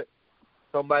matter what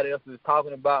somebody else is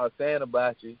talking about or saying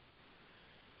about you,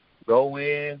 go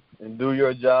in and do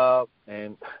your job,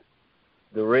 and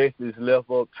the rest is left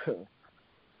up to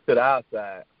the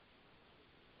outside.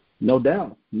 No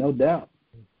doubt. No doubt.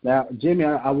 Now, Jimmy,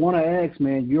 I want to ask,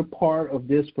 man, you're part of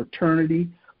this fraternity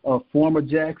of former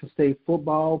Jackson State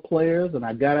football players, and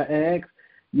I got to ask,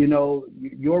 you know,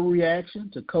 your reaction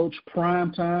to Coach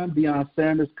Primetime, Deion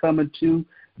Sanders, coming to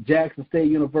Jackson State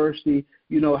University.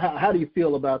 You know, how do you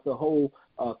feel about the whole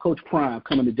Coach Prime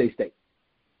coming to J-State?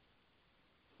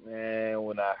 Man,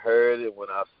 when I heard it, when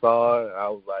I saw it, I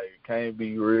was like, it can't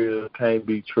be real, it can't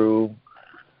be true.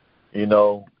 You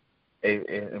know,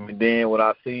 and then when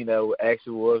I seen that it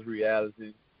actually was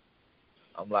reality,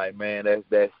 I'm like, man,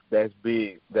 that's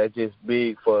big. That's just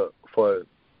big for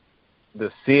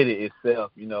the city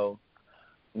itself, you know.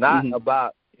 Not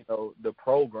about, you know, the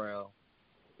program,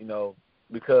 you know,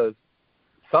 because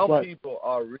some people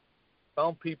are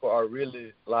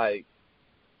really like,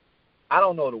 I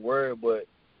don't know the word, but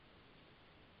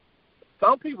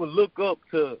some people look up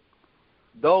to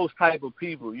those type of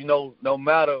people, you know, no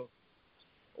matter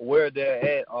where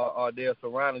they're at or their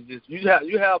surroundings. Just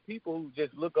you have people who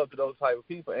just look up to those type of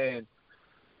people, and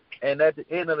at the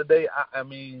end of the day, I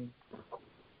mean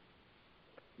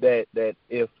that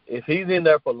if he's in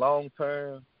there for long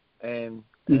term and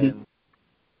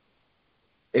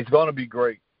it's gonna be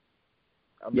great.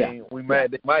 I mean,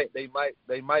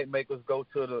 they might make us go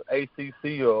to the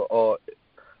ACC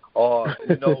or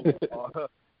you know,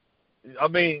 I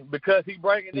mean, because he's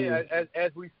bringing in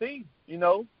as we see, you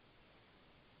know,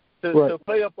 to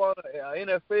play up on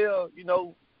NFL, you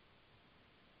know,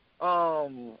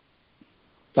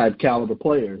 type caliber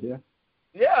players,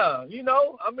 yeah, you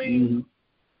know, I mean,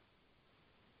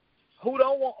 who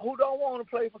don't want to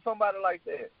play for somebody like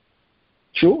that?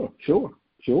 Sure.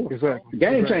 Exactly.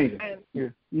 Game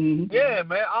changer. Yeah,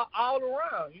 man, all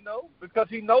around, you know, because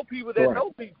he know people that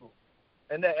know people,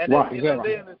 and at the end of the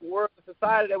day, in this world and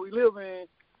society that we live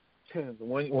in,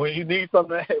 when you need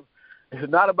something to have, it's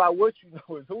not about what you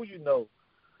know, it's who you know.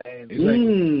 And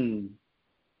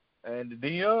and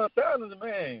Deion Sanders,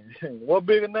 man, what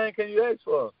bigger name can you ask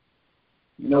for?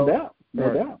 No doubt.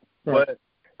 But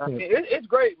I mean, it's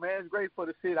great, man. It's great for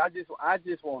the city. I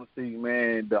just want to see,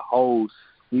 man, the whole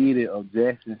city of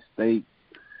Jackson,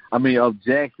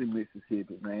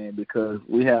 Mississippi, man, because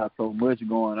we have so much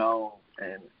going on,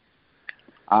 and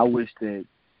I wish that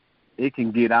it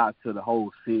can get out to the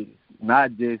whole city,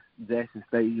 not just Jackson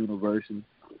State University.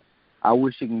 I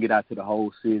wish it can get out to the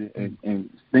whole city, and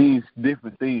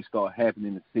different things start happening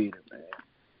in the city, man.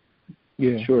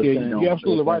 Yeah, sure. Yeah, you're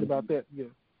absolutely right about that.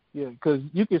 Yeah, because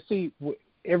you can see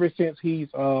ever since the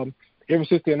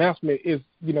announcement is,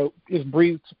 you know, it's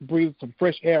breathed some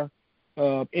fresh air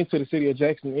into the city of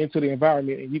Jackson, into the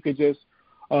environment, and you could just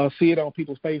see it on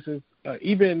people's faces.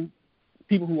 Even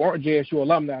people who aren't JSU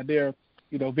alumni, they're,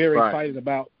 you know, very excited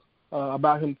about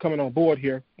him coming on board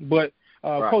here. But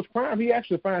Coach Prime, he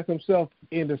actually finds himself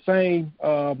in the same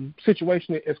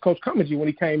situation as Coach Comegy when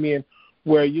he came in,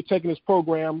 where you're taking this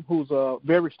program who's a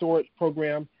very storied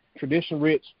program,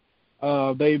 tradition-rich.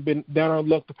 They've been down on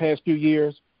luck the past few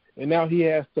years, and now he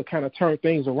has to kind of turn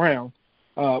things around.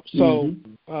 What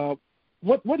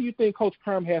do you think Coach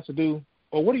Prime has to do,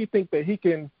 or what do you think that he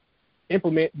can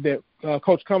implement that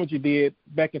Coach Comegy did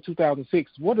back in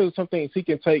 2006? What are some things he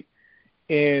can take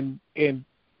and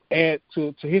add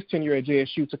to his tenure at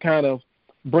JSU to kind of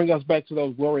bring us back to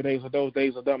those glory days or those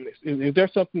days of dominance? Is there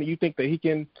something that you think that he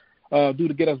can do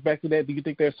to get us back to that? Do you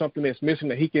think there's something that's missing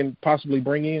that he can possibly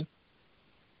bring in?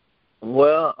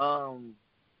 Well,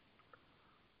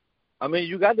 I mean,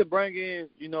 you got to bring in,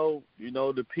 you know,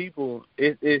 the people.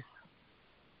 It's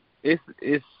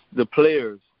the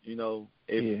players. You know,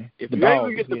 if you're able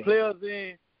to get the players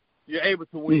in, you're able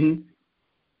to win.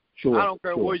 Sure. I don't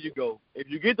care where you go. If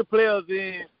you get the players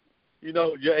in, you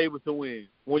know, you're able to win.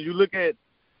 When you look at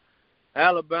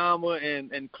Alabama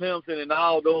and Clemson and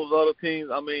all those other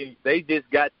teams, I mean, they just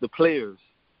got the players.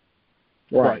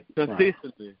 Right.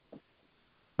 Consistently.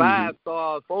 5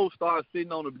 stars, 4 stars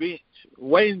sitting on the bench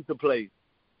waiting to play.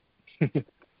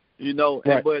 You know,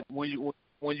 but when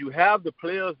you have the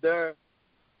players there,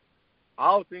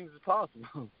 all things are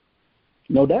possible.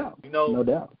 No doubt. You know, no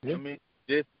doubt. I mean,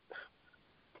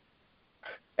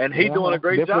 and he's doing a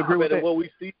great job at it. What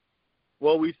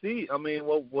we see. I mean,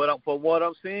 from what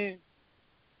I'm seeing,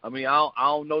 I mean, I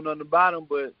don't know nothing about him,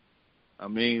 but I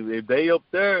mean, if they up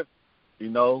there, you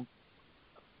know,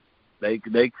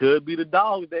 they could be the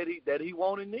dogs that he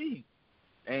want and need.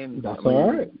 And that's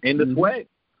all right. In the sweat,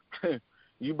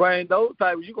 you bring those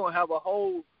types, you're gonna have a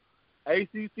whole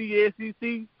ACC, SEC,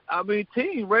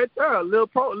 team right there, a little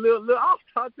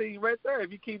all-star team right there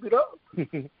if you keep it up.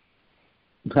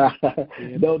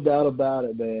 No doubt about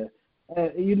it, man.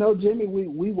 Jimmy,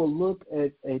 we will look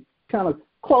at kind of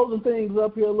closing things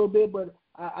up here a little bit, but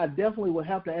I definitely would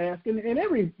have to ask, and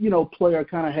every player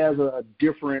kind of has a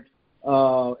different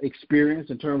experience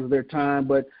in terms of their time.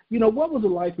 But what was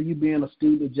it like for you being a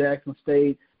student at Jackson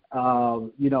State?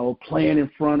 Playing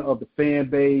in front of the fan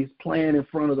base, playing in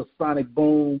front of the Sonic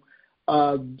Boom.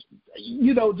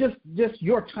 Just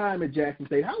your time at Jackson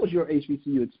State. How was your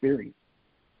HBCU experience?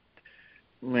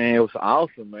 Man, it was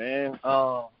awesome, man.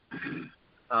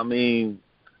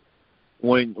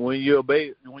 When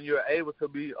you're able to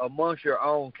be amongst your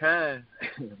own kind,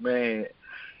 man,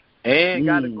 and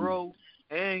got to grow,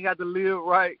 and got to live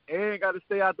right, and got to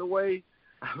stay out the way.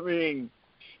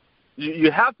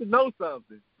 You have to know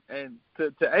something, and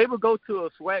to able to go to a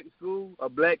SWAC school, a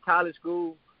black college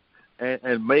school,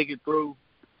 and make it through.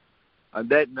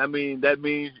 That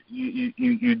means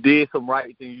you did some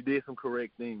right things, you did some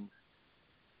correct things,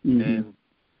 and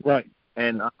right.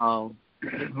 And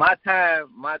my time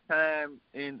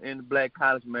in the black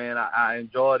college, man, I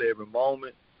enjoyed every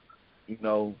moment.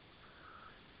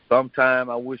 Sometime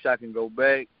I wish I can go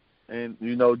back and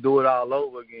do it all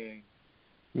over again.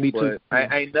 Me too.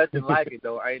 But ain't nothing like it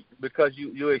though, because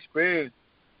you experience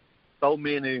so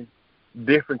many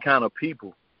different kind of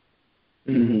people.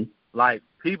 Mm-hmm. Like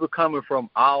people coming from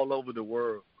all over the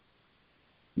world.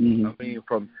 Mm-hmm.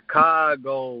 From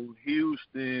Chicago,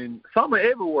 Houston, some are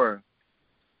everywhere.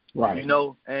 Right.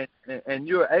 And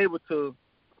you're able to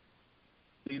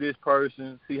see this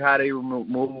person, see how they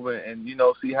move, and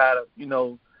see how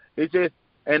to, it's just,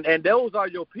 and those are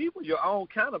your people, your own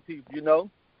kind of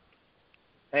people,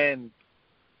 and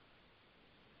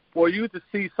for you to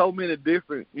see so many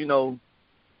different, and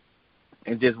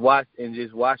just watch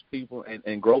people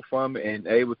and grow from it, and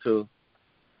able to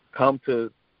come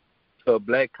to a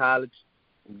black college,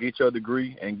 and get your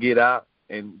degree, and get out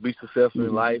and be successful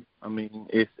in life.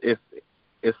 It's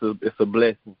a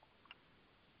blessing.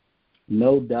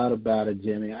 No doubt about it,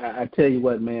 Jimmy. I tell you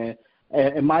what, man.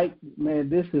 And Mike, man,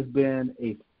 this has been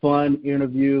a fun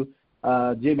interview.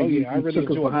 Jimmy, you took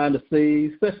us behind the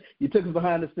scenes. You took us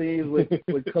behind the scenes with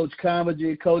Coach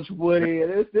Comegy, Coach Woody.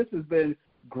 And this has been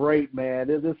great, man.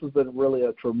 This has been really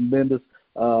a tremendous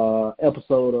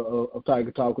episode of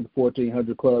Tiger Talk with the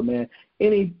 1400 Club, man.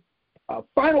 Any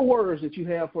final words that you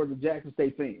have for the Jackson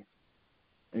State fans?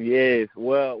 Yes.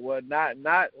 Well, not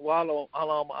while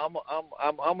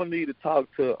I'm gonna need to talk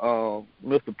to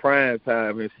Mr.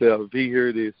 Primetime himself if he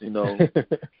hear this. I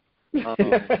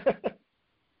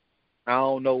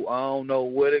don't know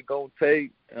what it gonna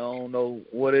take. I don't know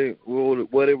what it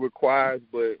requires,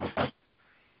 but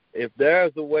if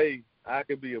there's a way I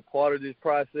can be a part of this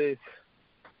process,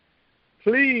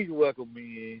 please welcome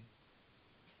me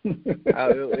in.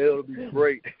 It'll be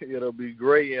great. It'll be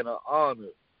great and an honor.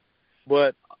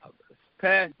 But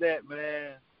past that,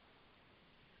 man,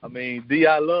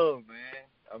 D.I. Love,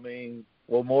 man.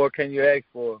 What more can you ask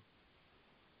for?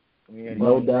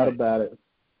 No doubt about it.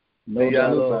 No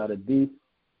doubt about it.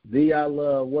 D.I.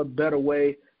 Love, what better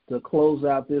way to close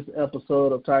out this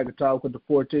episode of Tiger Talk with the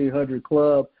 1400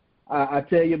 Club? I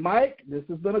tell you, Mike, this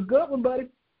has been a good one, buddy.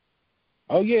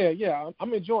 Oh, yeah.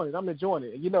 I'm enjoying it. At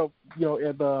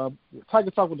the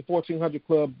Tiger Talk with the 1400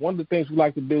 Club, one of the things we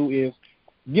like to do is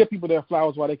give people their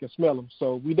flowers while they can smell them.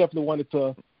 So we definitely wanted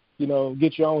to,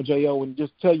 get your own J.O. and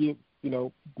just tell you,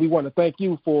 we want to thank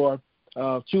you for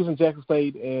choosing Jackson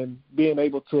State and being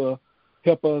able to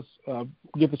help us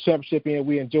get the championship in.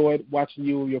 We enjoyed watching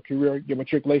you, your career, your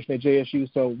matriculation at JSU.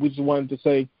 So we just wanted to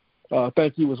say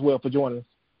thank you as well for joining us.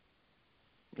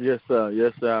 Yes, sir.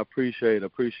 I appreciate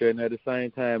it. And at the same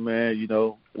time, man,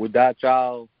 without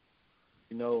y'all,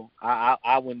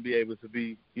 I wouldn't be able to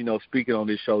be, speaking on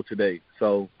this show today.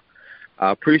 So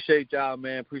I appreciate y'all,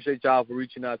 man. Appreciate y'all for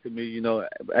reaching out to me,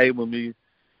 able me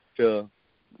to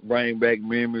bring back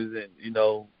memories and,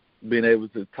 being able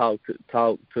to talk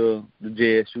to the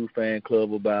JSU fan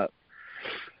club about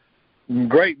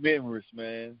great memories,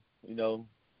 man.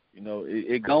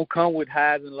 It gonna come with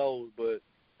highs and lows, but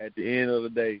at the end of the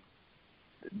day,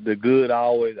 the good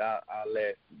always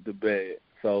outlast the bad.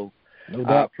 So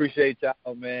I appreciate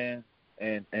y'all, man,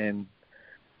 and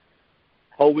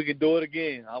hope we can do it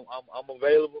again. I'm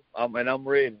available, and I'm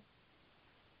ready.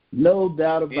 No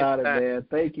doubt about it, man.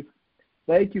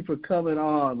 Thank you for coming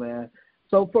on, man.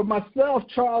 So for myself,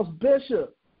 Charles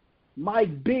Bishop,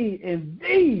 Mike B, and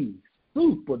these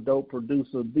super dope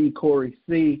producer, the Corey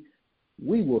C.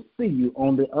 We will see you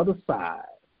on the other side.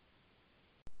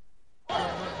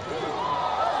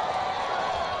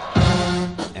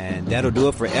 And that'll do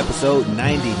it for episode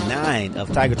 99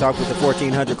 of Tiger Talk with the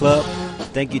 1400 Club.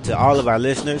 Thank you to all of our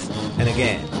listeners. And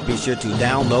again, be sure to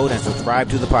download and subscribe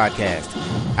to the podcast.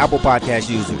 Apple Podcast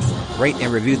users, rate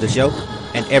and review the show.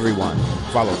 And everyone,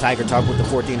 follow Tiger Talk with the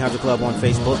 1400 Club on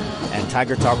Facebook and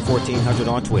Tiger Talk 1400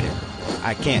 on Twitter.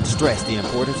 I can't stress the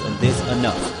importance of this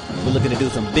enough. We're looking to do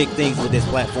some big things with this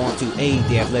platform to aid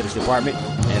the athletics department,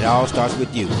 and it all starts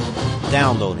with you.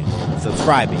 Downloading,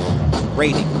 subscribing,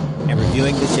 rating, and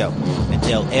reviewing the show. And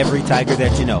tell every Tiger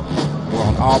that you know. We're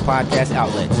on all podcast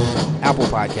outlets: Apple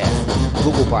Podcasts,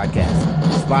 Google Podcasts,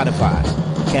 Spotify,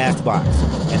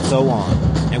 CastBox, and so on.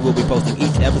 And we'll be posting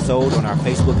each episode on our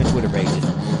Facebook and Twitter pages.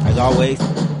 As always,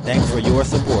 thanks for your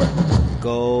support.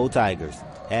 Go Tigers.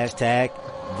 Hashtag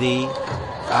the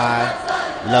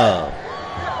I love.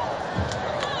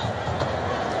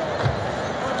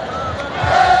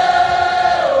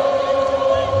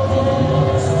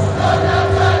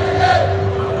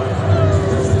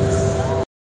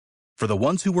 For the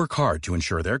ones who work hard to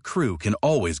ensure their crew can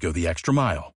always go the extra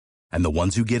mile, and the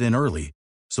ones who get in early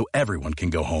so everyone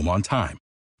can go home on time,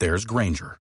 there's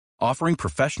Grainger, offering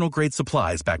professional-grade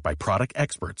supplies backed by product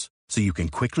experts so you can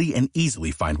quickly and easily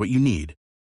find what you need.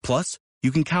 Plus,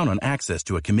 you can count on access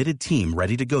to a committed team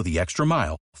ready to go the extra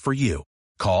mile for you.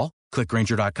 Call, click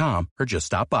Grainger.com, or just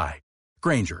stop by.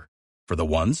 Grainger, for the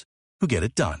ones who get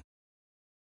it done.